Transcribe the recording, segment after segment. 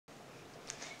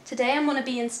Today I'm going to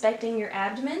be inspecting your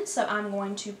abdomen, so I'm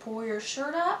going to pull your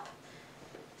shirt up.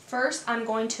 First, I'm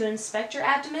going to inspect your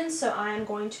abdomen, so I am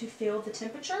going to feel the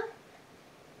temperature.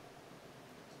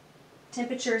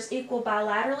 Temperature is equal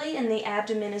bilaterally and the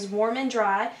abdomen is warm and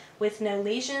dry with no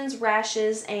lesions,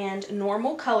 rashes, and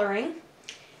normal coloring.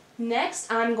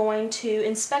 Next, I'm going to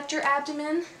inspect your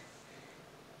abdomen.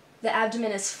 The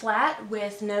abdomen is flat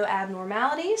with no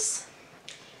abnormalities.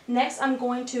 Next, I'm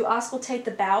going to auscultate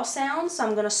the bowel sound, so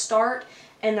I'm going to start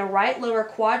in the right lower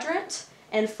quadrant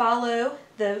and follow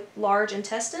the large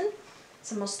intestine.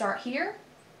 So I'm going to start here.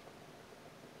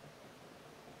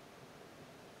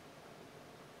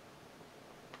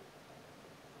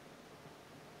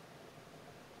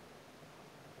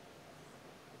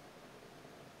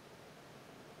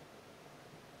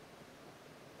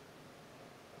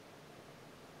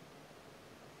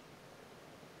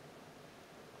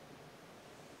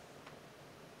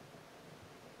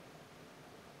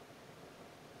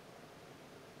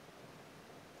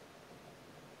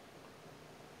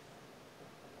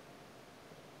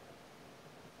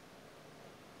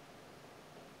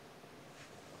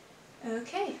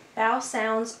 Okay, bowel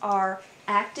sounds are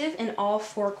active in all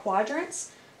 4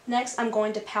 quadrants. Next, I'm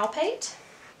going to palpate.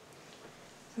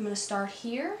 I'm going to start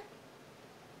here.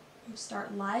 I'm going to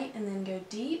start light and then go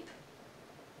deep.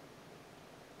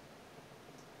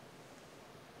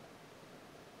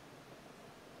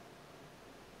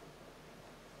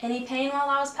 Any pain while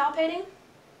I was palpating?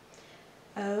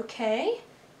 Okay.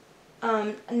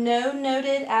 No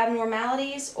noted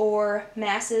abnormalities or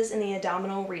masses in the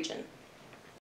abdominal region.